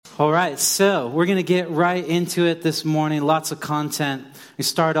All right, so we're going to get right into it this morning. Lots of content. We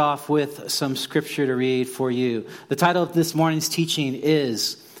start off with some scripture to read for you. The title of this morning's teaching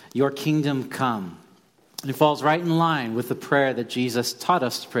is Your Kingdom Come. And it falls right in line with the prayer that Jesus taught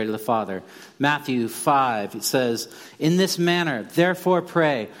us to pray to the Father. Matthew 5, it says, "In this manner, therefore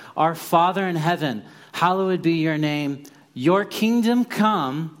pray, Our Father in heaven, hallowed be your name. Your kingdom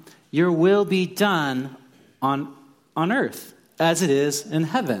come, your will be done on earth as it is in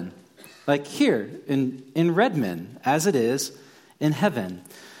heaven." Like here in Redmond, as it is in heaven.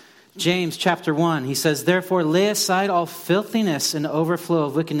 James chapter 1, he says, "Therefore lay aside all filthiness and overflow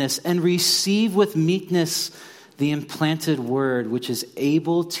of wickedness, and receive with meekness the implanted word, which is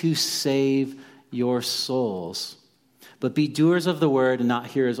able to save your souls. But be doers of the word and not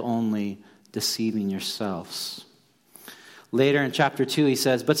hearers only, deceiving yourselves." Later in chapter 2, he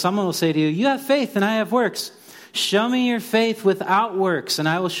says, "But someone will say to you, 'You have faith and I have works. Show me your faith without works, and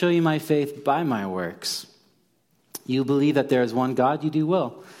I will show you my faith by my works. You believe that there is one God, you do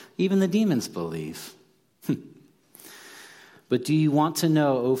well. Even the demons believe.' But do you want to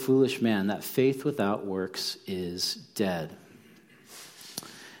know, O foolish man, that faith without works is dead?"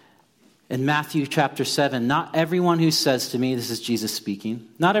 In Matthew chapter 7, "Not everyone who says to me," this is Jesus speaking,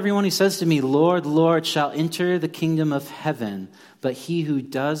 "not everyone who says to me, 'Lord, Lord,' shall enter the kingdom of heaven, but he who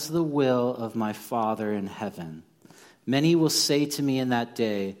does the will of my Father in heaven. Many will say to me in that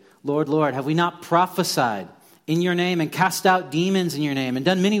day, 'Lord, Lord, have we not prophesied in your name and cast out demons in your name and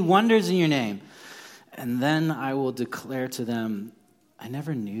done many wonders in your name?' And then I will declare to them, 'I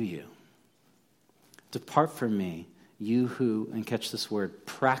never knew you. Depart from me, you who,'" and catch this word,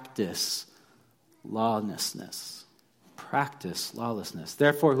 "practice lawlessness." Practice lawlessness.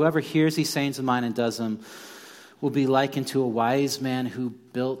 "Therefore, whoever hears these sayings of mine and does them will be likened to a wise man who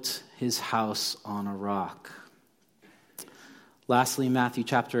built his house on a rock." Lastly, Matthew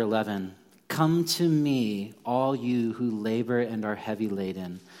chapter 11, "Come to me, all you who labor and are heavy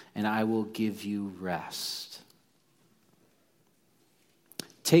laden, and I will give you rest.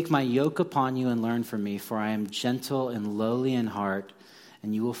 Take my yoke upon you and learn from me, for I am gentle and lowly in heart,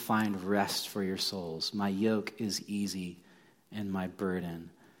 and you will find rest for your souls. My yoke is easy and my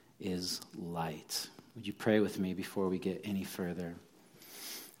burden is light." Would you pray with me before we get any further?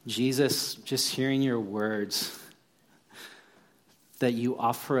 Jesus, just hearing your words, that you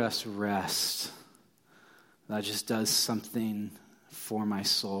offer us rest, that just does something for my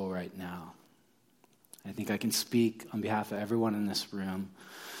soul right now. I think I can speak on behalf of everyone in this room.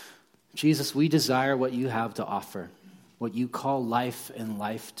 Jesus, we desire what you have to offer, what you call life and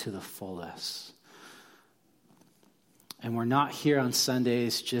life to the fullest. And we're not here on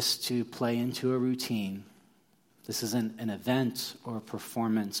Sundays just to play into a routine. This isn't an event or a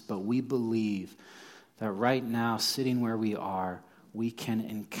performance, but we believe that right now, sitting where we are, we can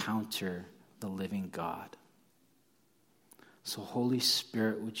encounter the living God. So Holy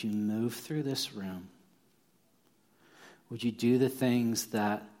Spirit, would you move through this room? Would you do the things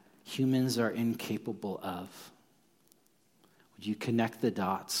that humans are incapable of? Would you connect the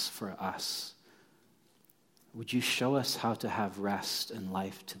dots for us? Would you show us how to have rest and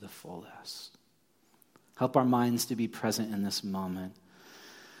life to the fullest? Help our minds to be present in this moment.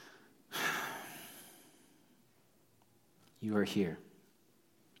 You are here.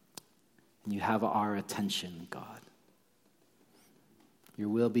 You have our attention, God. Your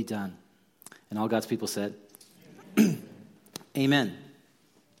will be done. And all God's people said, Amen.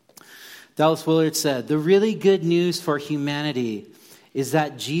 Dallas Willard said, "The really good news for humanity is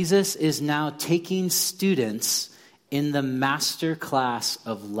that Jesus is now taking students in the master class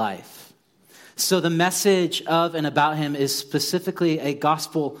of life. So the message of and about him is specifically a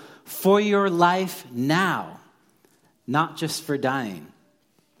gospel for your life now, not just for dying.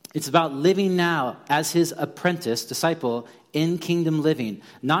 It's about living now as his apprentice, disciple, in kingdom living,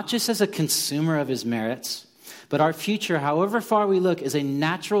 not just as a consumer of his merits, but our future, however far we look, is a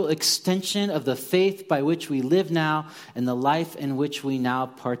natural extension of the faith by which we live now and the life in which we now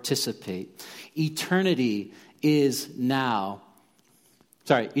participate. Eternity is now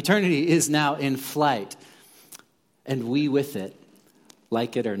in flight, and we with it,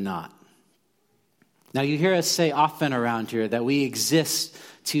 like it or not." Now, you hear us say often around here that we exist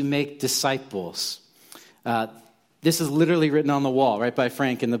to make disciples. This is literally written on the wall right by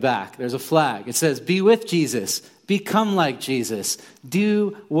Frank in the back. There's a flag. It says, "Be with Jesus. Become like Jesus.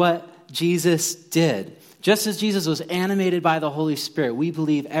 Do what Jesus did." Just as Jesus was animated by the Holy Spirit, we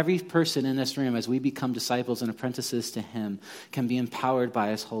believe every person in this room, as we become disciples and apprentices to him, can be empowered by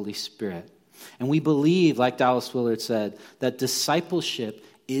his Holy Spirit. And we believe, like Dallas Willard said, that discipleship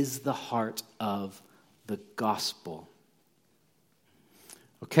is the heart of the gospel.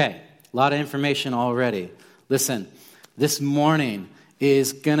 Okay, a lot of information already. Listen, this morning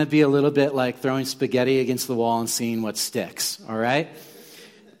is going to be a little bit like throwing spaghetti against the wall and seeing what sticks, all right?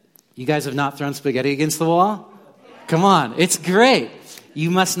 You guys have not thrown spaghetti against the wall? Come on, it's great. You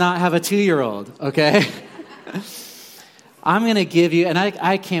must not have a 2-year-old, okay? I'm going to give you, and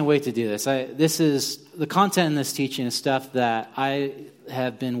I can't wait to do this. The content in this teaching is stuff that I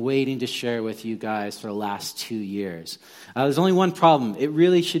have been waiting to share with you guys for the last 2 years. There's only one problem. It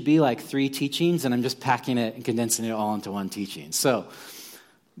really should be like 3 teachings, and I'm just packing it and condensing it all into one teaching. So,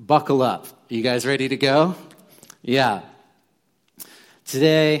 buckle up. Are you guys ready to go? Yeah.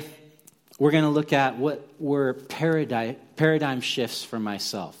 Today, we're going to look at what were paradigm shifts for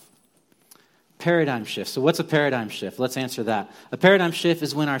myself. Paradigm shift. So what's a paradigm shift? Let's answer that. A paradigm shift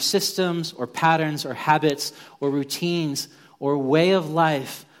is when our systems or patterns or habits or routines or way of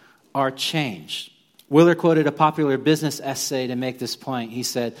life are changed. Willer quoted a popular business essay to make this point. He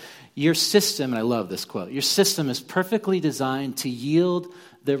said, your system, and I love this quote, your system is perfectly designed to yield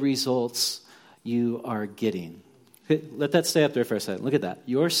the results you are getting. Let that stay up there for a second. Look at that.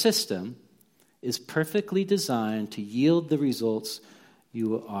 Your system is perfectly designed to yield the results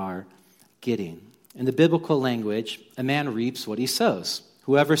you are getting. In the biblical language, a man reaps what he sows.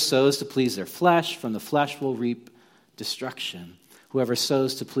 Whoever sows to please their flesh, from the flesh will reap destruction. Whoever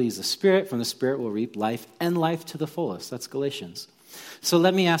sows to please the Spirit, from the Spirit will reap life, and life to the fullest. That's Galatians. So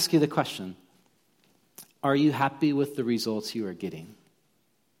let me ask you the question. Are you happy with the results you are getting?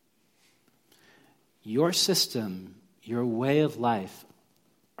 Your system, your way of life,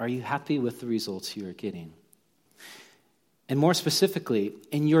 are you happy with the results you are getting? And more specifically,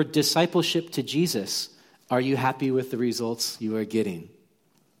 in your discipleship to Jesus, are you happy with the results you are getting?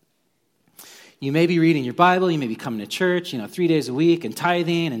 You may be reading your Bible, you may be coming to church, 3 days a week, and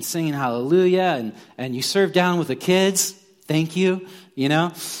tithing and singing hallelujah, and you serve down with the kids, thank you,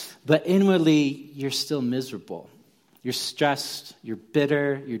 But inwardly, you're still miserable. You're stressed, you're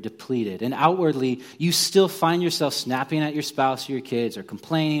bitter, you're depleted. And outwardly, you still find yourself snapping at your spouse or your kids, or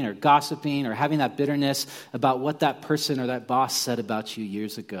complaining, or gossiping, or having that bitterness about what that person or that boss said about you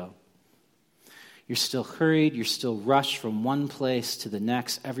years ago. You're still hurried, you're still rushed from one place to the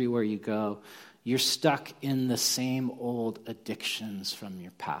next everywhere you go. You're stuck in the same old addictions from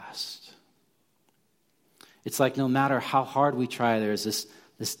your past. It's like no matter how hard we try, there's this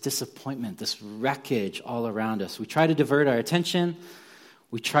disappointment, this wreckage all around us. We try to divert our attention.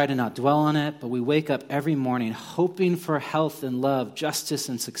 We try to not dwell on it, but we wake up every morning hoping for health and love, justice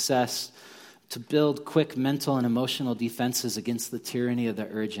and success, to build quick mental and emotional defenses against the tyranny of the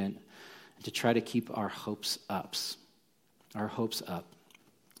urgent, and to try to keep our hopes up.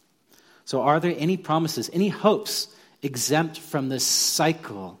 So are there any promises, any hopes exempt from this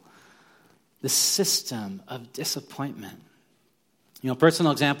cycle, this system of disappointment?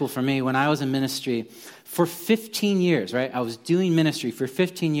 Personal example for me, when I was in ministry for 15 years, right? I was doing ministry for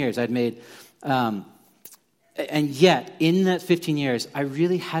 15 years. I'd made, and yet in that 15 years, I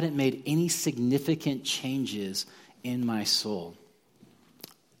really hadn't made any significant changes in my soul.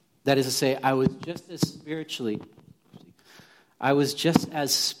 That is to say, I was just as spiritually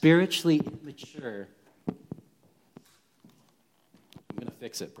immature. I'm going to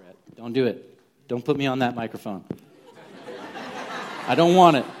fix it, Brett. Don't do it. Don't put me on that microphone. I don't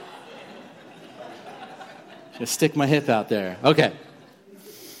want it. Just stick my hip out there. Okay.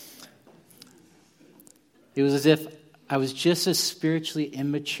 It was as if I was just as spiritually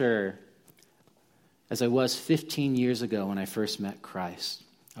immature as I was 15 years ago when I first met Christ.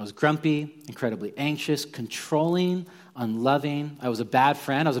 I was grumpy, incredibly anxious, controlling, unloving. I was a bad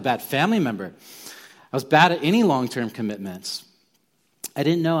friend. I was a bad family member. I was bad at any long-term commitments. I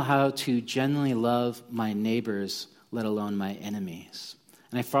didn't know how to genuinely love my neighbors, let alone my enemies.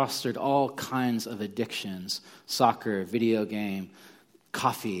 And I fostered all kinds of addictions: soccer, video game,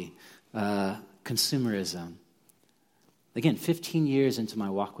 coffee, consumerism. Again, 15 years into my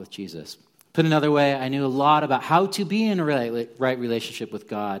walk with Jesus. Put another way, I knew a lot about how to be in a right relationship with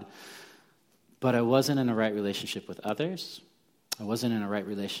God, but I wasn't in a right relationship with others. I wasn't in a right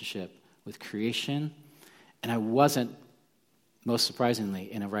relationship with creation, and I wasn't, most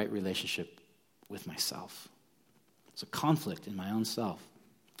surprisingly, in a right relationship with myself. It's a conflict in my own self.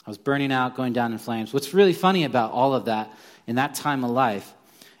 I was burning out, going down in flames. What's really funny about all of that in that time of life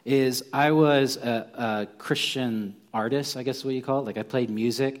is I was a Christian artist, I guess is what you call it. Like I played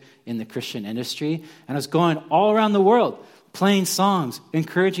music in the Christian industry, and I was going all around the world playing songs,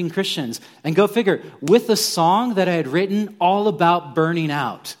 encouraging Christians. And go figure, with a song that I had written all about burning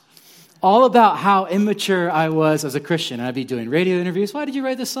out. all about how immature I was as a Christian. And I'd be doing radio interviews. Why did you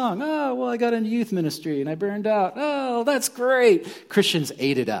write this song? Oh, well, I got into youth ministry and I burned out. Oh, that's great. Christians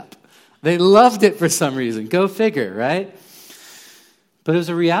ate it up. They loved it for some reason. Go figure, right? But it was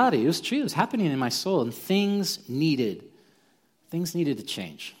a reality. It was true. It was happening in my soul, and things needed to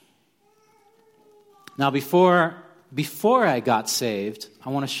change. Now, before I got saved, I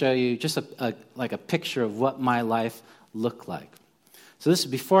want to show you just a picture of what my life looked like. So this is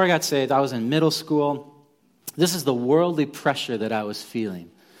before I got saved. I was in middle school. This is the worldly pressure that I was feeling.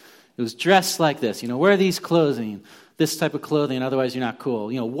 It was dressed like this. Wear these clothing, this type of clothing, otherwise you're not cool.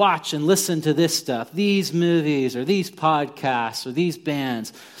 Watch and listen to this stuff, these movies or these podcasts or these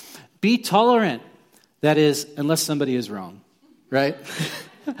bands. Be tolerant. That is, unless somebody is wrong, right?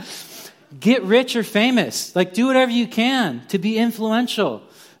 Get rich or famous. Do whatever you can to be influential.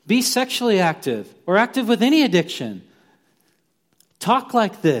 Be sexually active or active with any addiction. Talk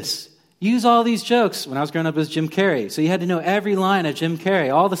like this. Use all these jokes. When I was growing up, it was Jim Carrey. So you had to know every line of Jim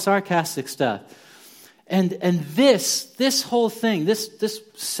Carrey, all the sarcastic stuff. And this whole thing, this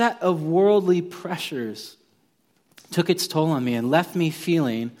set of worldly pressures took its toll on me and left me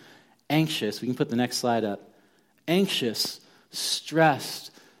feeling anxious. We can put the next slide up. Anxious,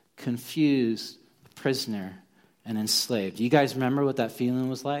 stressed, confused, prisoner, and enslaved. Do you guys remember what that feeling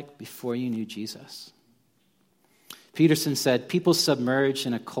was like before you knew Jesus? Peterson said, people submerged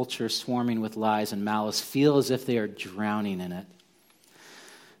in a culture swarming with lies and malice feel as if they are drowning in it.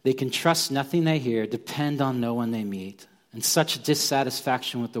 They can trust nothing they hear, depend on no one they meet. And such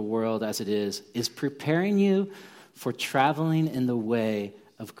dissatisfaction with the world as it is preparing you for traveling in the way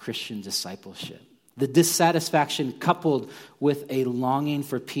of Christian discipleship. The dissatisfaction coupled with a longing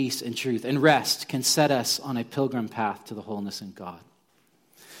for peace and truth and rest can set us on a pilgrim path to the wholeness in God.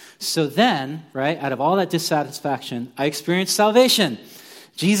 So then, right, out of all that dissatisfaction, I experienced salvation.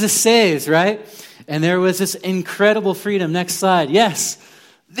 Jesus saves, right? And there was this incredible freedom. Next slide. Yes,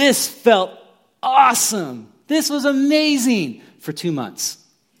 this felt awesome. This was amazing for 2 months,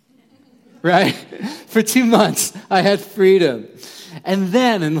 right? For 2 months, I had freedom. And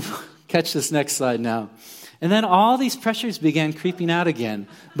then catch this next slide now. And then all these pressures began creeping out again,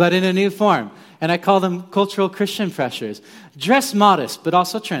 but in a new form. And I call them cultural Christian pressures. Dress modest, but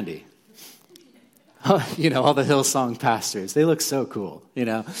also trendy. All the Hillsong pastors. They look so cool,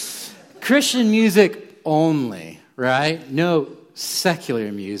 Christian music only, right? No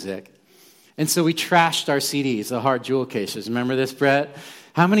secular music. And so we trashed our CDs, the hard jewel cases. Remember this, Brett?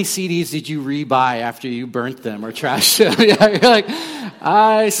 How many CDs did you rebuy after you burnt them or trashed them? Yeah, you're like,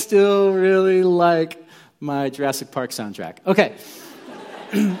 I still really like my Jurassic Park soundtrack. Okay.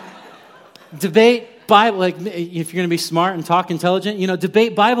 Debate Bible, if you're going to be smart and talk intelligent,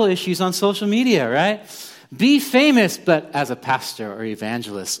 debate Bible issues on social media, right? Be famous, but as a pastor or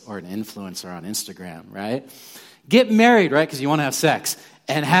evangelist or an influencer on Instagram, right? Get married, right? Because you want to have sex.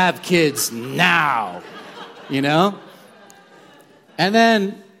 And have kids now, And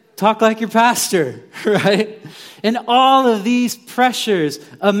then talk like your pastor, right? And all of these pressures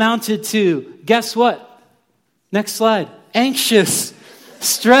amounted to, guess what? Next slide. Anxious,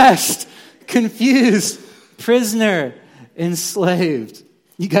 stressed, confused, prisoner, enslaved.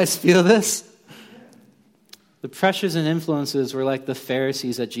 You guys feel this? The pressures and influences were like the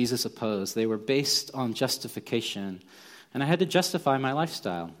Pharisees that Jesus opposed. They were based on justification. And I had to justify my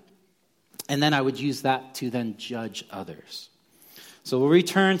lifestyle. And then I would use that to then judge others. So we'll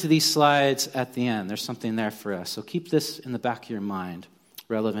return to these slides at the end. There's something there for us. So keep this in the back of your mind.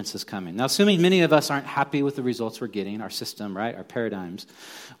 Relevance is coming. Now, assuming many of us aren't happy with the results we're getting, our system, right, our paradigms,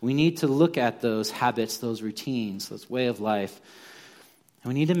 we need to look at those habits, those routines, those way of life,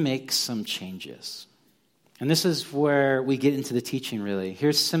 and we need to make some changes. And this is where we get into the teaching, really.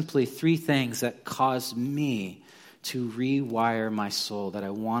 Here's simply 3 things that caused me to rewire my soul that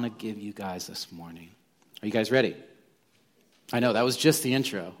I want to give you guys this morning. Are you guys ready? I know, that was just the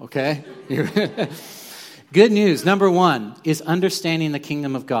intro, okay? Good news, number 1, is understanding the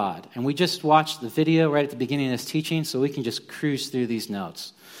kingdom of God. And we just watched the video right at the beginning of this teaching, so we can just cruise through these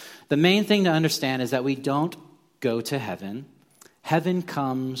notes. The main thing to understand is that we don't go to heaven. Heaven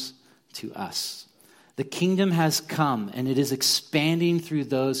comes to us. The kingdom has come, and it is expanding through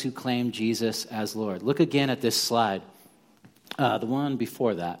those who claim Jesus as Lord. Look again at this slide. The one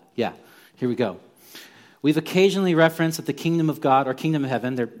before that. Yeah, here we go. We've occasionally referenced that the kingdom of God or kingdom of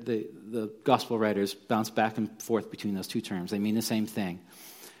heaven, the gospel writers bounce back and forth between those 2 terms. They mean the same thing.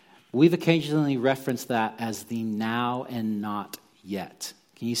 We've occasionally referenced that as the now and not yet.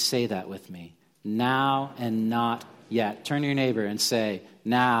 Can you say that with me? Now and not yet. Turn to your neighbor and say,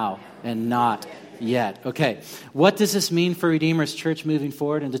 now and not Yet. Okay. What does this mean for Redeemer's Church moving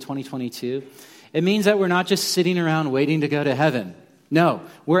forward into 2022? It means that we're not just sitting around waiting to go to heaven. No,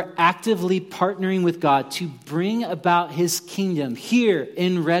 we're actively partnering with God to bring about his kingdom here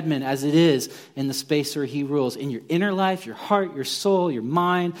in Redmond as it is in the space where he rules, in your inner life, your heart, your soul, your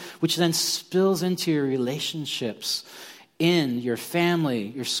mind, which then spills into your relationships in your family,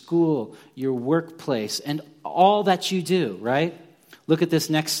 your school, your workplace, and all that you do, right? Look at this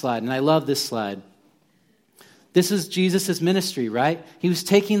next slide, and I love this slide. This is Jesus' ministry, right? He was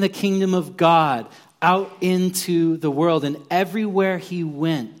taking the kingdom of God out into the world, and everywhere he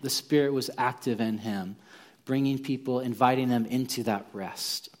went, the Spirit was active in him, bringing people, inviting them into that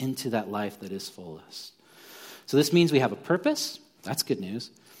rest, into that life that is fullest. So this means we have a purpose. That's good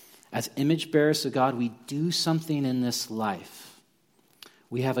news. As image bearers of God, we do something in this life.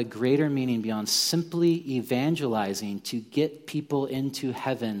 We have a greater meaning beyond simply evangelizing to get people into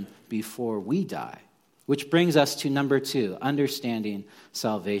heaven before we die, which brings us to number 2, understanding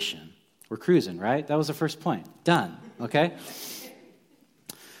salvation. We're cruising, right? That was the first point. Done, okay?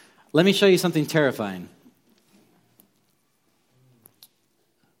 Let me show you something terrifying.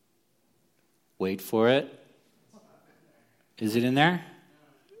 Wait for it. Is it in there?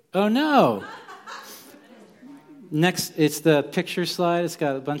 Oh, no. Next, it's the picture slide. It's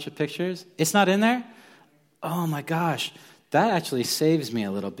got a bunch of pictures. It's not in there? Oh, my gosh. That actually saves me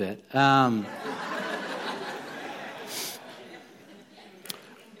a little bit.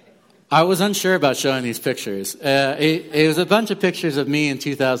 I was unsure about showing these pictures. It was a bunch of pictures of me in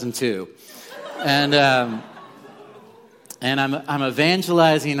 2002. And I'm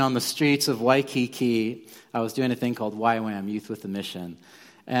evangelizing on the streets of Waikiki. I was doing a thing called YWAM, Youth with a Mission.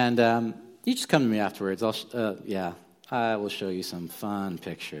 And you just come to me afterwards. I will show you some fun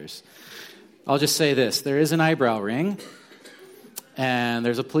pictures. I'll just say this. There is an eyebrow ring, and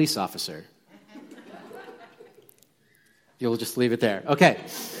there's a police officer. You'll just leave it there. Okay.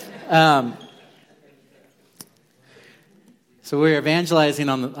 So we were evangelizing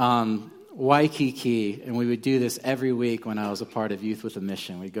on Waikiki, and we would do this every week when I was a part of Youth with a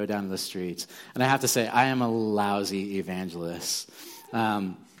Mission. We'd go down to the streets. And I have to say, I am a lousy evangelist.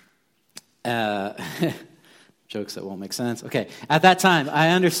 Jokes that won't make sense. Okay, at that time,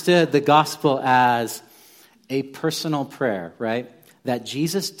 I understood the gospel as a personal prayer, right? That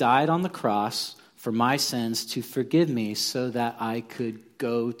Jesus died on the cross for my sins to forgive me so that I could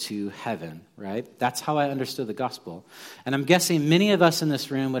go to heaven, right? That's how I understood the gospel. And I'm guessing many of us in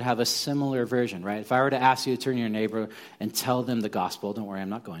this room would have a similar version, right? If I were to ask you to turn to your neighbor and tell them the gospel, don't worry, I'm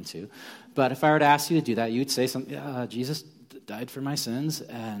not going to. But if I were to ask you to do that, you'd say something, Jesus died for my sins,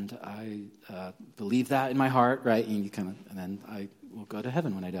 and I believe that in my heart, right? And then I will go to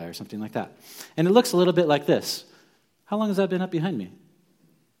heaven when I die, or something like that. And it looks a little bit like this. How long has that been up behind me?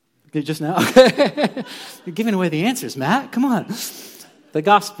 Just now? You're giving away the answers, Matt. Come on. The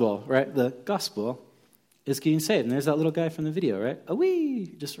gospel, right? The gospel is getting saved. And there's that little guy from the video, right?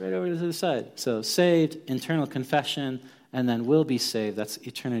 Just right over to the side. So saved, internal confession, and then will be saved. That's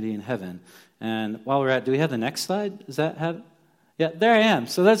eternity in heaven. And while we're at, do we have the next slide? Does that have? Yeah, there I am.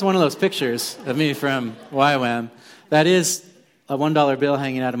 So that's one of those pictures of me from YWAM. That is a $1 bill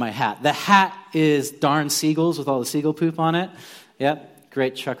hanging out of my hat. The hat is darn seagulls with all the seagull poop on it. Yep.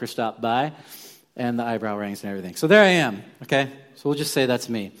 Great trucker stopped by, and the eyebrow rings and everything. So there I am, okay? So we'll just say that's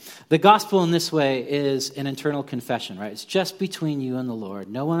me. The gospel in this way is an internal confession, right? It's just between you and the Lord.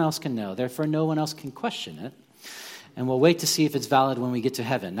 No one else can know. Therefore, no one else can question it. And we'll wait to see if it's valid when we get to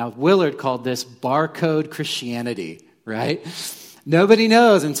heaven. Now, Willard called this barcode Christianity, right? Nobody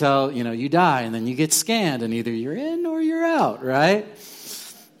knows until, you die, and then you get scanned, and either you're in or you're out, right?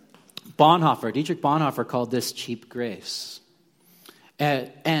 Dietrich Bonhoeffer called this cheap grace.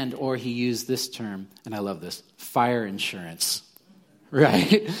 Or he used this term, and I love this, fire insurance,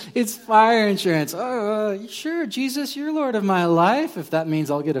 right? It's fire insurance. Oh, sure, Jesus, you're Lord of my life, if that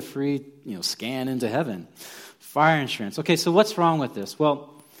means I'll get a free, scan into heaven. Fire insurance. Okay, so what's wrong with this? Well,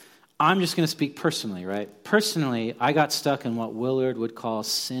 I'm just going to speak personally, right? Personally, I got stuck in what Willard would call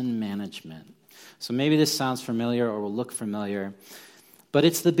sin management. So maybe this sounds familiar or will look familiar. But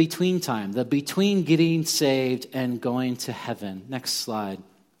it's the between time, the between getting saved and going to heaven. Next slide.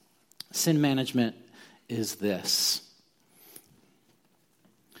 Sin management is this.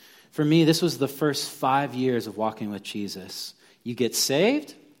 For me, this was the first 5 years of walking with Jesus. You get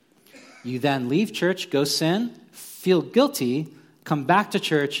saved, you then leave church, go sin, feel guilty, come back to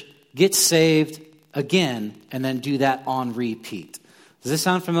church, get saved again, and then do that on repeat. Does this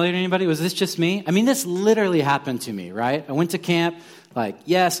sound familiar to anybody? Was this just me? I mean, this literally happened to me, right? I went to camp, Like,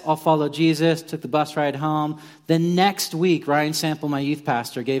 yes, I'll follow Jesus, took the bus ride home. The next week, Ryan Sample, my youth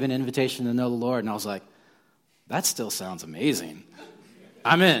pastor, gave an invitation to know the Lord. And I was like, that still sounds amazing.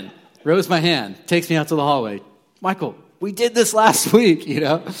 I'm in. Rose my hand, takes me out to the hallway. Michael, we did this last week,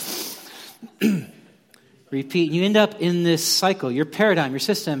 Repeat. You end up in this cycle. Your paradigm, your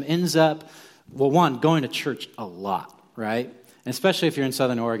system ends up, well, one, going to church a lot, right? And especially if you're in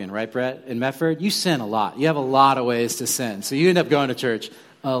Southern Oregon, right, Brett? In Medford, you sin a lot. You have a lot of ways to sin. So you end up going to church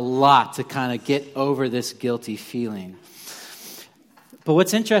a lot to kind of get over this guilty feeling. But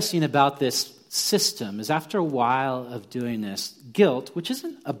what's interesting about this system is after a while of doing this, guilt, which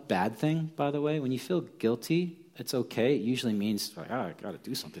isn't a bad thing, by the way. When you feel guilty, it's okay. It usually means, like, I got to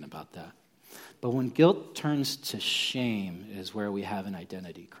do something about that. But when guilt turns to shame is where we have an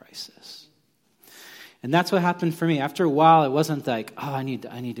identity crisis. And that's what happened for me. After a while, it wasn't like, I need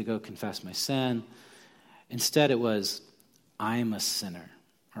to go confess my sin. Instead, it was, I'm a sinner,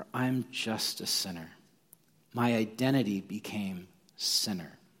 or I'm just a sinner. My identity became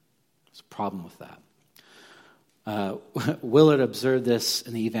sinner. There's a problem with that. Willard observed this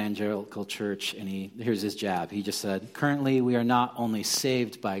in the evangelical church, and here's his jab. He just said, currently, we are not only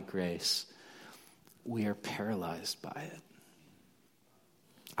saved by grace, we are paralyzed by it.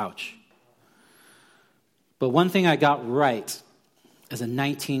 Ouch. But one thing I got right as a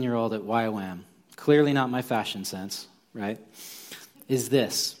 19-year-old at YWAM, clearly not my fashion sense, right, is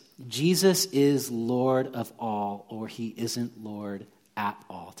this. Jesus is Lord of all, or he isn't Lord at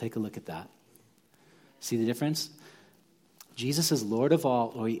all. Take a look at that. See the difference? Jesus is Lord of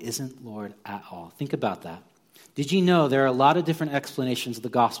all, or he isn't Lord at all. Think about that. Did you know there are a lot of different explanations of the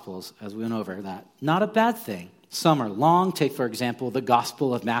Gospels, as we went over that? Not a bad thing. Some are long. Take, for example, the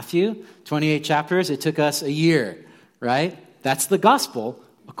Gospel of Matthew, 28 chapters. It took us a year, right? That's the Gospel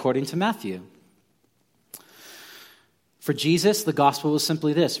according to Matthew. For Jesus, the Gospel was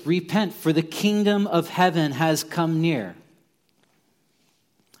simply this: repent, for the kingdom of heaven has come near.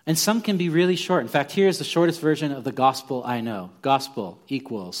 And some can be really short. In fact, here's the shortest version of the Gospel I know. Gospel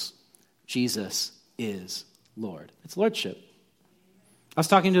equals Jesus is Lord. It's lordship. I was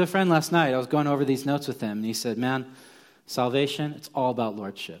talking to a friend last night. I was going over these notes with him, and he said, man, salvation, it's all about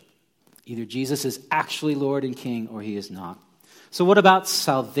lordship. Either Jesus is actually Lord and King, or he is not. So what about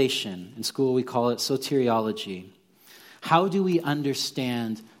salvation? In school, we call it soteriology. How do we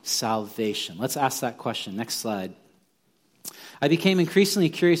understand salvation? Let's ask that question. Next slide. I became increasingly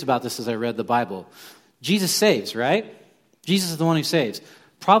curious about this as I read the Bible. Jesus saves, right? Jesus is the one who saves.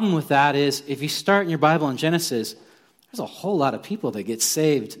 Problem with that is, if you start in your Bible in Genesis, there's a whole lot of people that get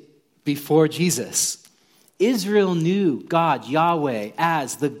saved before Jesus. Israel knew God, Yahweh,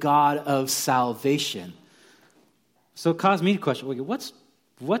 as the God of salvation. So it caused me to question,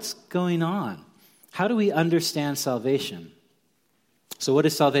 what's going on? How do we understand salvation? So what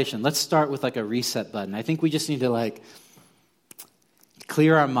is salvation? Let's start with like a reset button. I think we just need to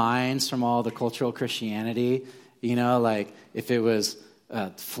clear our minds from all the cultural Christianity. Like if it was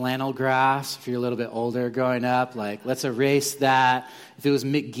flannel grass, if you're a little bit older growing up, let's erase that. If it was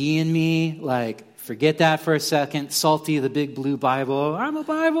McGee and me, forget that for a second. Salty, the big blue Bible. I'm a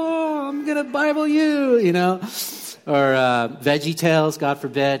Bible. I'm going to Bible you, Or Veggie Tales, God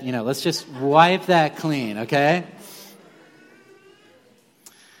forbid. Let's just wipe that clean, okay?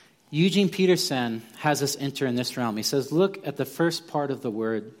 Eugene Peterson has us enter in this realm. He says, look at the first part of the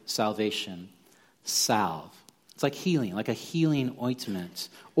word salvation, salve. It's like healing, like a healing ointment,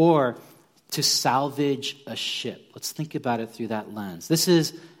 or to salvage a ship. Let's think about it through that lens. This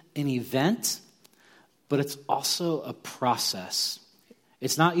is an event, but it's also a process.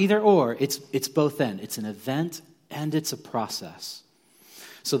 It's not either or, it's both and. It's an event and it's a process.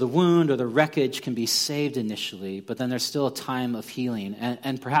 So the wound or the wreckage can be saved initially, but then there's still a time of healing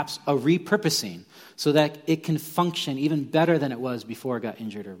and perhaps a repurposing so that it can function even better than it was before it got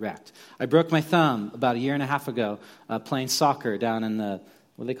injured or wrecked. I broke my thumb about a year and a half ago playing soccer down in the,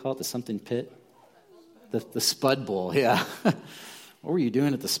 what do they call it, the something pit? The Spud Bowl, yeah. What were you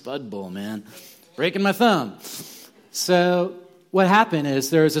doing at the Spud Bowl, man? Breaking my thumb. So what happened is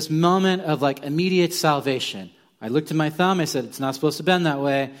there was this moment of immediate salvation. I looked at my thumb, I said, it's not supposed to bend that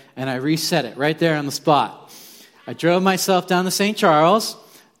way, and I reset it right there on the spot. I drove myself down to St. Charles.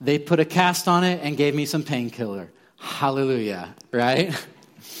 They put a cast on it and gave me some painkiller. Hallelujah, right?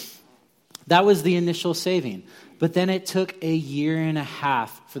 That was the initial saving. But then it took a year and a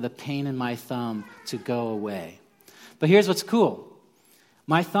half for the pain in my thumb to go away. But here's what's cool.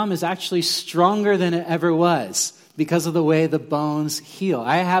 My thumb is actually stronger than it ever was because of the way the bones heal.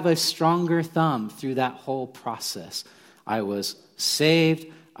 I have a stronger thumb through that whole process. I was saved,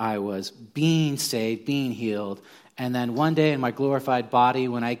 I was being saved, being healed, And then one day in my glorified body,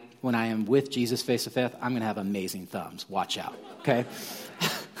 when I am with Jesus face to face, I'm going to have amazing thumbs. Watch out, okay?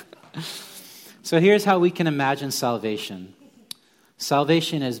 So here's how we can imagine salvation.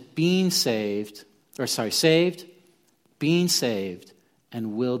 Salvation is saved, being saved,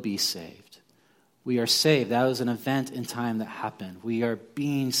 and will be saved. We are saved. That was an event in time that happened. We are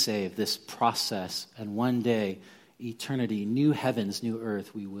being saved, this process, and one day, eternity, new heavens, new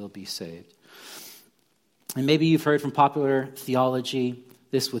earth, we will be saved. And maybe you've heard from popular theology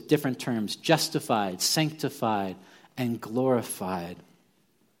this with different terms: justified, sanctified, and glorified.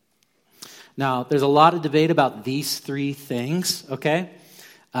 Now, there's a lot of debate about these three things, okay?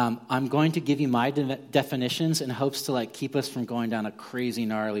 I'm going to give you my definitions in hopes to keep us from going down a crazy,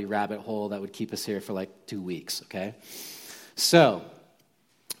 gnarly rabbit hole that would keep us here for 2 weeks, okay? So,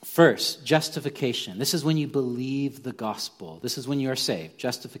 first, justification. This is when you believe the gospel. This is when you are saved.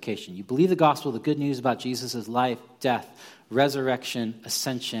 Justification. You believe the gospel, the good news about Jesus' life, death, resurrection,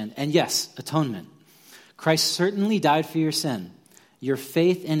 ascension, and yes, atonement. Christ certainly died for your sin. Your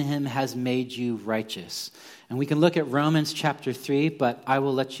faith in him has made you righteous. And we can look at Romans chapter 3, but I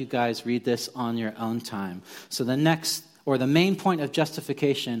will let you guys read this on your own time. So the main point of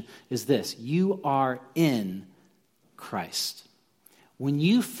justification is this: you are in Christ. When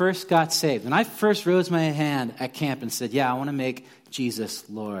you first got saved, when I first raised my hand at camp and said, I want to make Jesus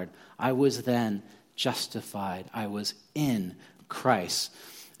Lord, I was then justified. I was in Christ.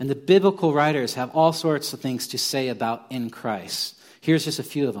 And the biblical writers have all sorts of things to say about in Christ. Here's just a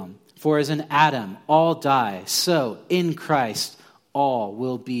few of them. For as in Adam all die, so in Christ all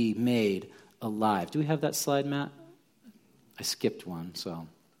will be made alive. Do we have that slide, Matt? I skipped one, so.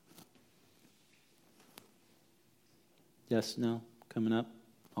 Yes, no, coming up?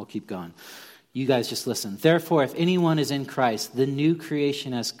 I'll keep going. You guys just listen. Therefore, if anyone is in Christ, the new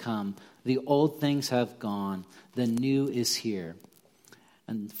creation has come. The old things have gone. The new is here.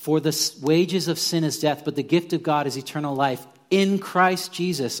 And for the wages of sin is death, but the gift of God is eternal life in Christ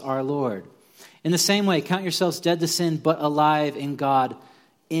Jesus our Lord. In the same way, count yourselves dead to sin, but alive in God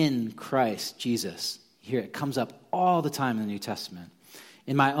in Christ Jesus. Here, it comes up all the time in the New Testament.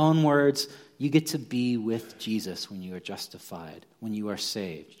 In my own words, you get to be with Jesus when you are justified, when you are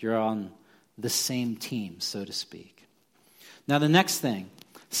saved. You're on the same team, so to speak. Now, the next thing,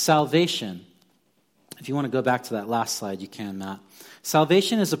 salvation. If you want to go back to that last slide, you can, Matt.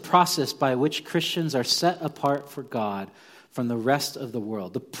 Salvation is a process by which Christians are set apart for God from the rest of the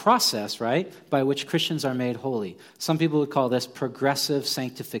world. The process, right, by which Christians are made holy. Some people would call this progressive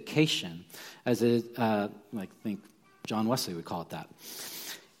sanctification, as I think John Wesley would call it that.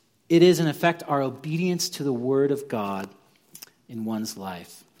 It is, in effect, our obedience to the Word of God in one's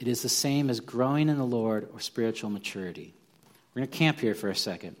life. It is the same as growing in the Lord or spiritual maturity. We're going to camp here for a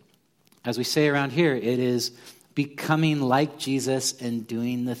second. As we say around here, it is becoming like Jesus and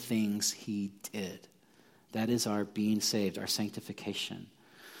doing the things he did. That is our being saved, our sanctification.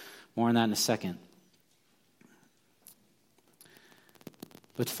 More on that in a second.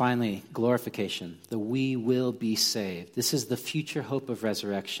 But finally, glorification. The we will be saved. This is the future hope of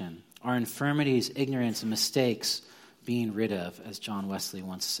resurrection. Our infirmities, ignorance, and mistakes being rid of, as John Wesley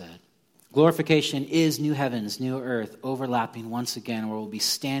once said. Glorification is new heavens, new earth, overlapping once again, where we'll be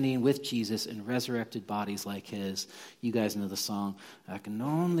standing with Jesus in resurrected bodies like his. You guys know the song, I can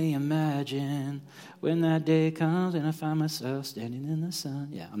only imagine when that day comes and I find myself standing in the sun.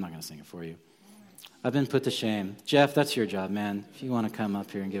 Yeah, I'm not going to sing it for you. I've been put to shame. Jeff, that's your job, man. If you want to come up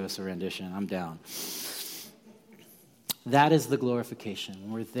here and give us a rendition, I'm down. That is the glorification,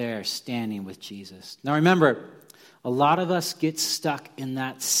 when we're there standing with Jesus. Now remember, a lot of us get stuck in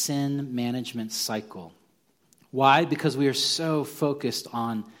that sin management cycle. Why? Because we are so focused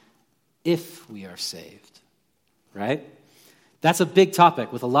on if we are saved, right? That's a big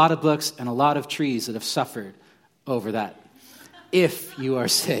topic with a lot of books and a lot of trees that have suffered over that. If you are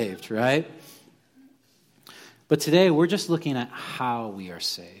saved, right? But today we're just looking at how we are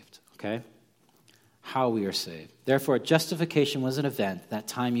saved, okay? How we are saved. Therefore, justification was an event, that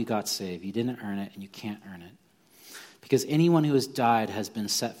time you got saved. You didn't earn it and you can't earn it. Because anyone who has died has been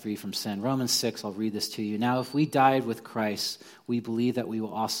set free from sin. Romans 6, I'll read this to you. Now, if we died with Christ, we believe that we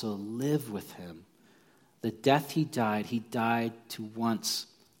will also live with him. The death he died to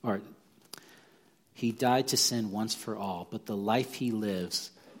sin once for all. But the life he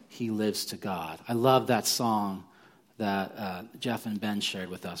lives to God. I love that song that Jeff and Ben shared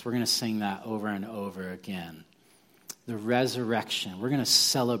with us. We're going to sing that over and over again. The resurrection. We're going to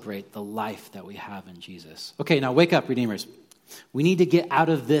celebrate the life that we have in Jesus. Okay, now wake up, Redeemers. We need to get out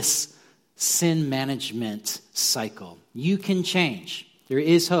of this sin management cycle. You can change. There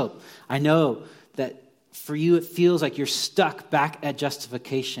is hope. I know that for you, it feels like you're stuck back at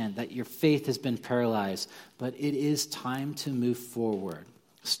justification, that your faith has been paralyzed. But it is time to move forward.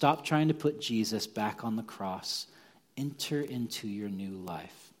 Stop trying to put Jesus back on the cross. Enter into your new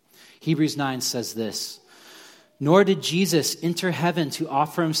life. Hebrews 9 says this, "Nor did Jesus enter heaven to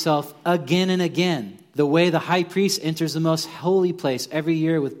offer himself again and again, the way the high priest enters the most holy place every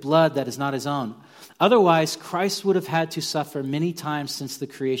year with blood that is not his own. Otherwise, Christ would have had to suffer many times since the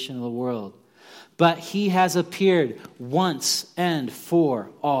creation of the world. But he has appeared once and for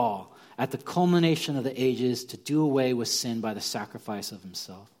all at the culmination of the ages to do away with sin by the sacrifice of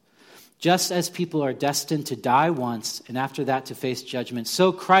himself. Just as people are destined to die once and after that to face judgment,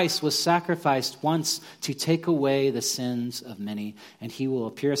 so Christ was sacrificed once to take away the sins of many, and he will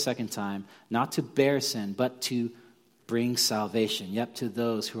appear a second time, not to bear sin, but to bring salvation, yet to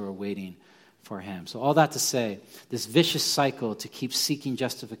those who are waiting for him." So all that to say, this vicious cycle to keep seeking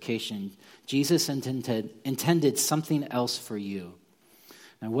justification, Jesus intended something else for you.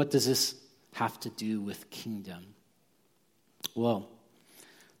 Now, what does this have to do with kingdom? Well,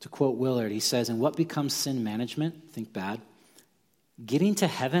 to quote Willard, he says, "In what becomes sin management, think bad, getting to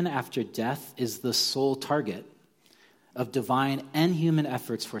heaven after death is the sole target of divine and human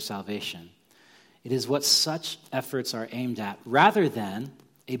efforts for salvation. It is what such efforts are aimed at, rather than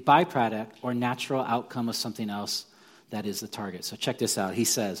a byproduct or natural outcome of something else that is the target." So check this out. He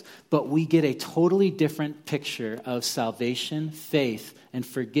says, "But we get a totally different picture of salvation, faith, and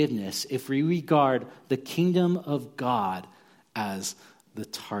forgiveness if we regard the kingdom of God as the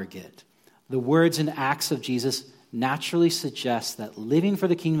target." The words and acts of Jesus naturally suggest that living for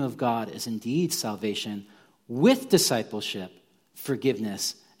the kingdom of God is indeed salvation with discipleship,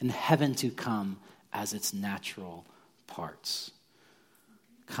 forgiveness, and heaven to come as its natural parts.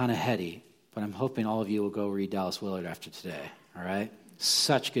 Kind of heady, but I'm hoping all of you will go read Dallas Willard after today, all right?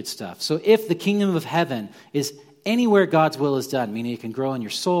 Such good stuff. So if the kingdom of heaven is anywhere God's will is done, meaning it can grow in your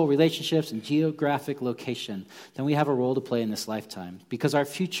soul, relationships, and geographic location, then we have a role to play in this lifetime. Because our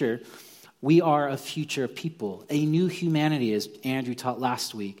future, we are a future people, a new humanity, as Andrew taught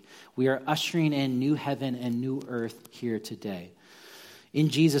last week. We are ushering in new heaven and new earth here today. In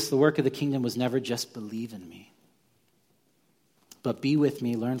Jesus, the work of the kingdom was never just believe in me, but be with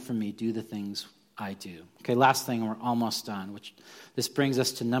me, learn from me, do the things I do. Okay, last thing, we're almost done, which this brings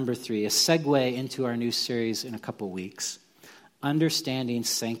us to number 3, a segue into our new series in a couple weeks, understanding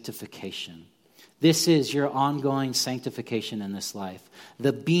sanctification. This is your ongoing sanctification in this life.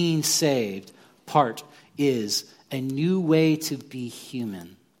 The being saved part is a new way to be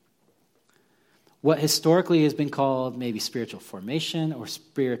human. What historically has been called maybe spiritual formation or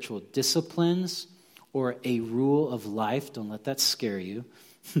spiritual disciplines or a rule of life. Don't let that scare you.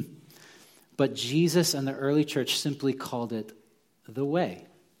 But Jesus and the early church simply called it the way.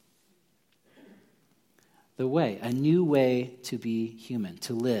 The way, a new way to be human,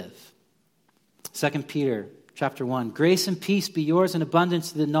 to live. 2 Peter chapter 1, "Grace and peace be yours in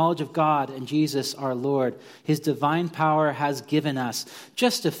abundance to the knowledge of God and Jesus our Lord. His divine power has given us."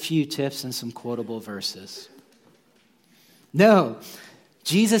 Just a few tips and some quotable verses. No.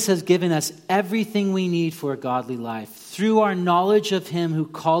 Jesus has given us everything we need for a godly life. Through our knowledge of him who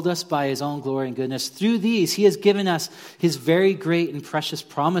called us by his own glory and goodness, through these, he has given us his very great and precious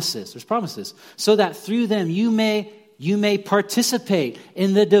promises. There's promises. So that through them you may participate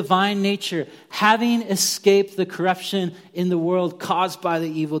in the divine nature, having escaped the corruption in the world caused by the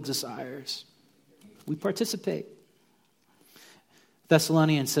evil desires. We participate.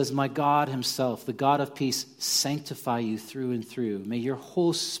 Thessalonians says, "My God himself, the God of peace, sanctify you through and through. May your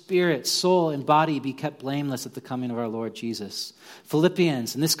whole spirit, soul, and body be kept blameless at the coming of our Lord Jesus."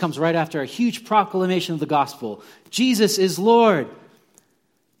 Philippians, and this comes right after a huge proclamation of the gospel, "Jesus is Lord.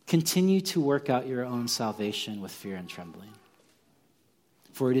 Continue to work out your own salvation with fear and trembling.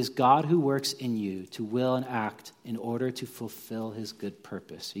 For it is God who works in you to will and act in order to fulfill his good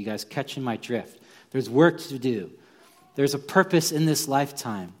purpose." Are you guys catching my drift? There's work to do. There's a purpose in this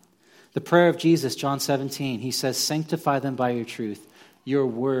lifetime. The prayer of Jesus, John 17, he says, "Sanctify them by your truth. Your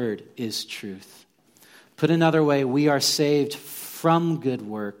word is truth." Put another way, we are saved from good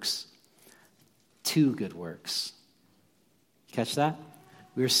works to good works. Catch that?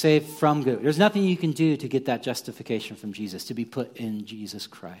 We are saved from good. There's nothing you can do to get that justification from Jesus, to be put in Jesus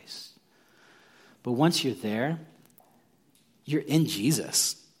Christ. But once you're there, you're in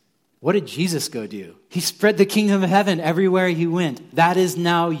Jesus. What did Jesus go do? He spread the kingdom of heaven everywhere he went. That is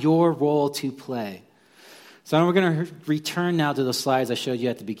now your role to play. So we're going to return now to the slides I showed you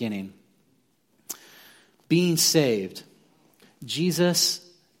at the beginning. Being saved. Jesus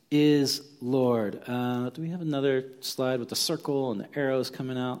is Lord. Do we have another slide with the circle and the arrows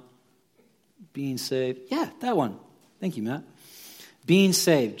coming out? Being saved. Yeah, that one. Thank you, Matt. Being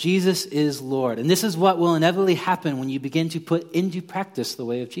saved. Jesus is Lord. And this is what will inevitably happen when you begin to put into practice the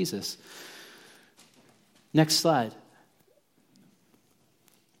way of Jesus. Next slide.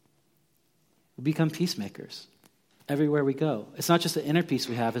 We become peacemakers everywhere we go. It's not just an inner peace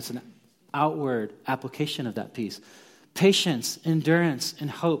we have, it's an outward application of that peace. Patience, endurance, and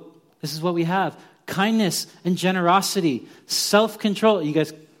hope. This is what we have. Kindness and generosity, self-control. You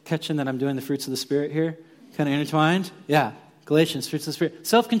guys catching that I'm doing the fruits of the Spirit here? Kind of intertwined? Yeah. Galatians, fruits of the Spirit.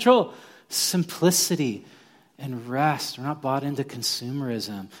 Self-control, simplicity, and rest. We're not bought into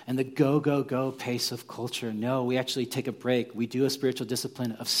consumerism and the go, go, go pace of culture. No, we actually take a break. We do a spiritual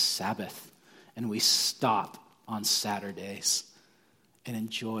discipline of Sabbath, and we stop on Saturdays and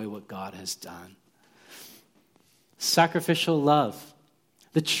enjoy what God has done. Sacrificial love.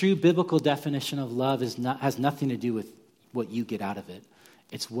 The true biblical definition of love has nothing to do with what you get out of it.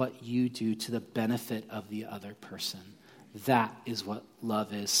 It's what you do to the benefit of the other person. That is what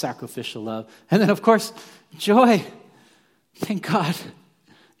love is, sacrificial love. And then, of course, joy. Thank God.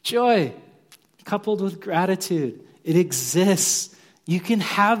 Joy, coupled with gratitude. It exists. You can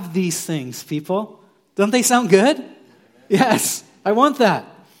have these things, people. Don't they sound good? Yes, I want that.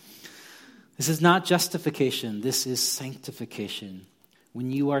 This is not justification. This is sanctification.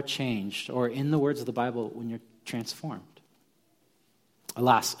 When you are changed, or in the words of the Bible, when you're transformed.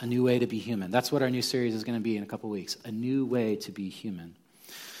 Alas, a new way to be human. That's what our new series is going to be in a couple weeks. A new way to be human.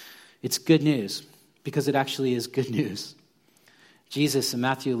 It's good news, because it actually is good news. Jesus in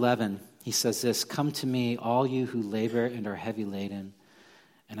Matthew 11, he says this, "Come to me, all you who labor and are heavy laden,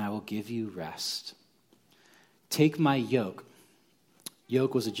 and I will give you rest. Take my yoke."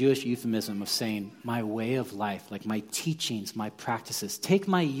 Yoke was a Jewish euphemism of saying my way of life, like my teachings, my practices. Take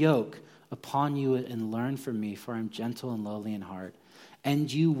my yoke upon you and learn from me, for I'm gentle and lowly in heart, and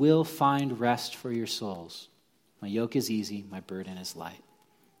you will find rest for your souls. My yoke is easy, my burden is light.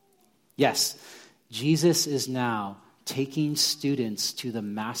 Yes, Jesus is now taking students to the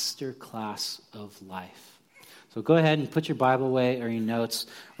master class of life. So go ahead and put your Bible away or your notes.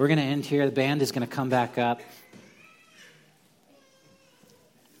 We're going to end here. The band is going to come back up.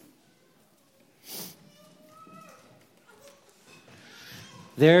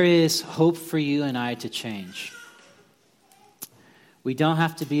 There is hope for you and I to change. We don't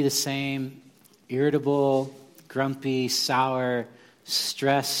have to be the same irritable, grumpy, sour,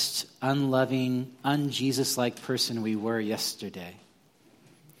 stressed, unloving, un-Jesus-like person we were yesterday.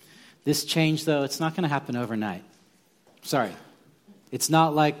 This change, though, it's not going to happen overnight. Sorry. It's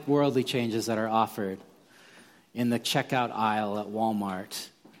not like worldly changes that are offered in the checkout aisle at Walmart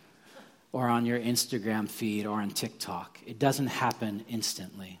or on your Instagram feed or on TikTok. It doesn't happen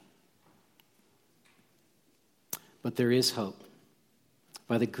instantly. But there is hope.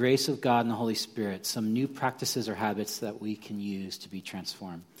 By the grace of God and the Holy Spirit, some new practices or habits that we can use to be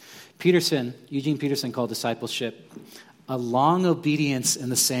transformed. Eugene Peterson called discipleship a long obedience in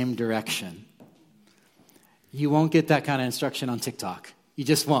the same direction. You won't get that kind of instruction on TikTok. You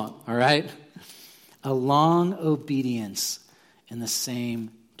just won't, all right? A long obedience in the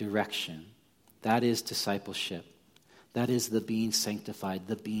same direction. That is discipleship. That is the being sanctified,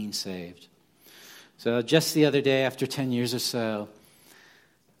 the being saved. So just the other day, after 10 years or so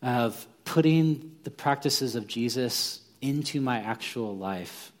of putting the practices of Jesus into my actual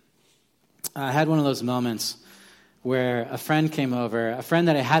life, I had one of those moments where a friend came over, a friend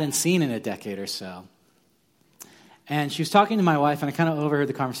that I hadn't seen in a decade or so. And she was talking to my wife, and I kind of overheard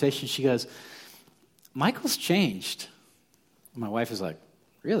the conversation. She goes, "Michael's changed." My wife was like,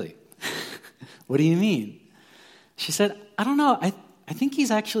 "Really? What do you mean?" She said, "I don't know. I think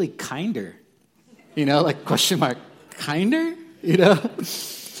he's actually kinder." You know, like question mark, kinder? You know?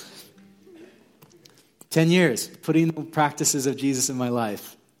 10 years, putting the practices of Jesus in my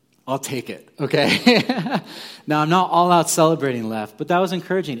life. I'll take it, okay? Now, I'm not all out celebrating left, but that was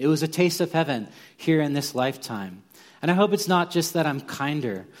encouraging. It was a taste of heaven here in this lifetime. And I hope it's not just that I'm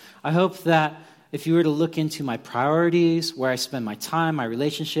kinder. I hope that if you were to look into my priorities, where I spend my time, my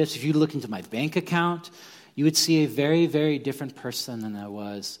relationships, if you look into my bank account, you would see a very, very different person than I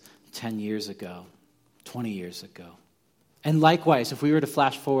was 10 years ago, 20 years ago. And likewise, if we were to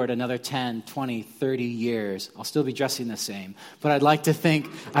flash forward another 10, 20, 30 years, I'll still be dressing the same. But I'd like to think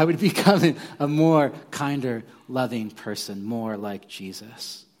I would become a more kinder, loving person, more like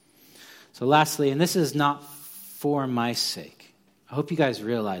Jesus. So lastly, and this is not for my sake. I hope you guys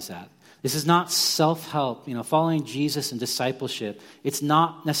realize that. This is not self-help, following Jesus and discipleship. It's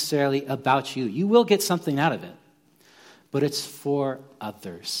not necessarily about you. You will get something out of it, but it's for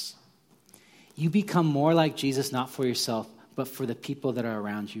others. You become more like Jesus, not for yourself, but for the people that are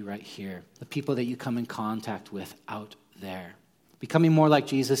around you right here, the people that you come in contact with out there. Becoming more like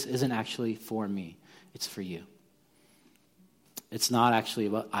Jesus isn't actually for me. It's for you. It's not actually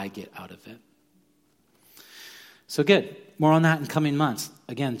what I get out of it. So good. More on that in coming months.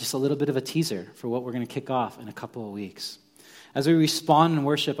 Again, just a little bit of a teaser for what we're going to kick off in a couple of weeks. As we respond in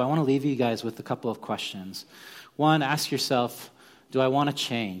worship, I want to leave you guys with a couple of questions. One, ask yourself, do I want to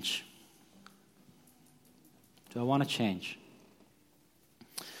change? Do I want to change?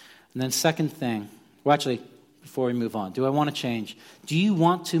 And then second thing, well, actually, before we move on, do I want to change? Do you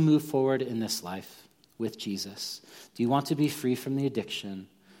want to move forward in this life with Jesus? Do you want to be free from the addiction?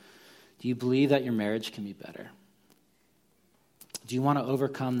 Do you believe that your marriage can be better? Do you want to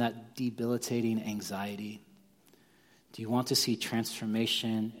overcome that debilitating anxiety? Do you want to see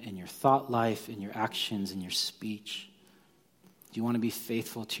transformation in your thought life, in your actions, in your speech? Do you want to be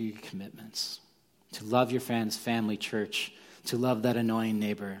faithful to your commitments? To love your friends, family, church, to love that annoying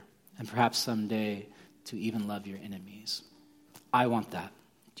neighbor, and perhaps someday to even love your enemies? I want that.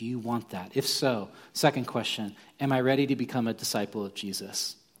 Do you want that? If so, second question, am I ready to become a disciple of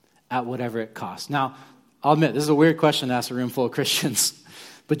Jesus at whatever it costs? Now, I'll admit, this is a weird question to ask a room full of Christians,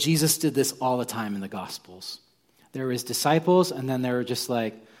 but Jesus did this all the time in the Gospels. There were his disciples, and then there were just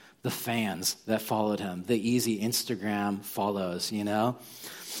like the fans that followed him, the easy Instagram follows, you know?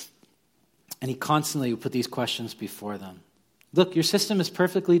 And he constantly would put these questions before them. Look, your system is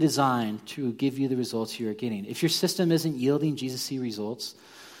perfectly designed to give you the results you are getting. If your system isn't yielding Jesus-y results,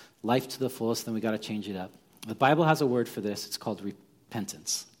 life to the fullest, then we got to change it up. The Bible has a word for this. It's called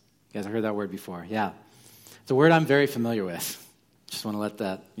repentance. You guys have heard that word before? Yeah. It's a word I'm very familiar with. Just want to let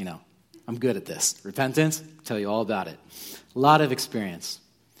that, I'm good at this. Repentance, I'll tell you all about it. A lot of experience.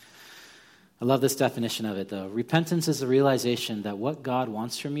 I love this definition of it, though. Repentance is the realization that what God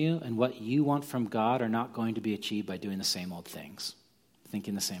wants from you and what you want from God are not going to be achieved by doing the same old things,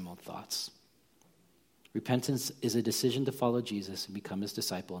 thinking the same old thoughts. Repentance is a decision to follow Jesus and become his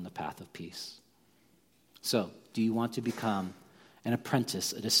disciple in the path of peace. So, do you want to become an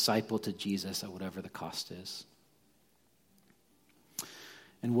apprentice, a disciple to Jesus at whatever the cost is?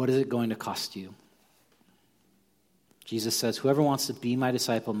 And what is it going to cost you? Jesus says, whoever wants to be my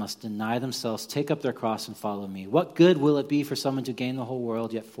disciple must deny themselves, take up their cross, and follow me. What good will it be for someone to gain the whole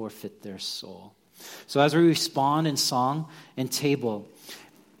world yet forfeit their soul? So as we respond in song and table,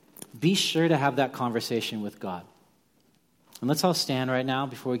 be sure to have that conversation with God. And let's all stand right now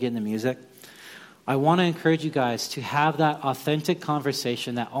before we get into music. I want to encourage you guys to have that authentic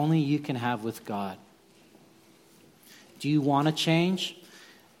conversation that only you can have with God. Do you want to change?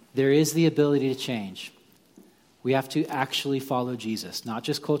 There is the ability to change. We have to actually follow Jesus, not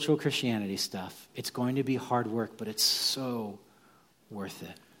just cultural Christianity stuff. It's going to be hard work, but it's so worth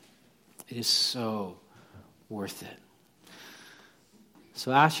it. It is so worth it.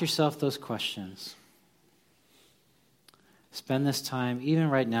 So ask yourself those questions. Spend this time, even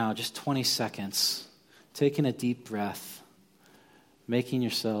right now, just 20 seconds, taking a deep breath, making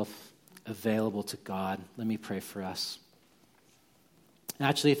yourself available to God. Let me pray for us. And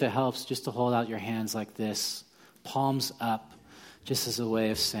actually, if it helps, just to hold out your hands like this, palms up, just as a way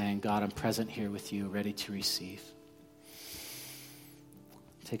of saying, God, I'm present here with you, ready to receive.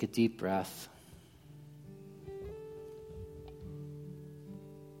 Take a deep breath.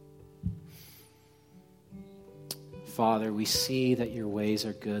 Father, we see that your ways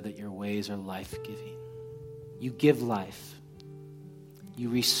are good, that your ways are life-giving. You give life. You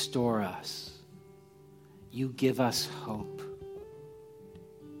restore us. You give us hope.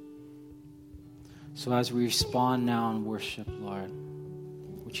 So as we respond now in worship, Lord,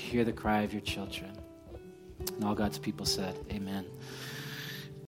 would you hear the cry of your children? And all God's people said, amen.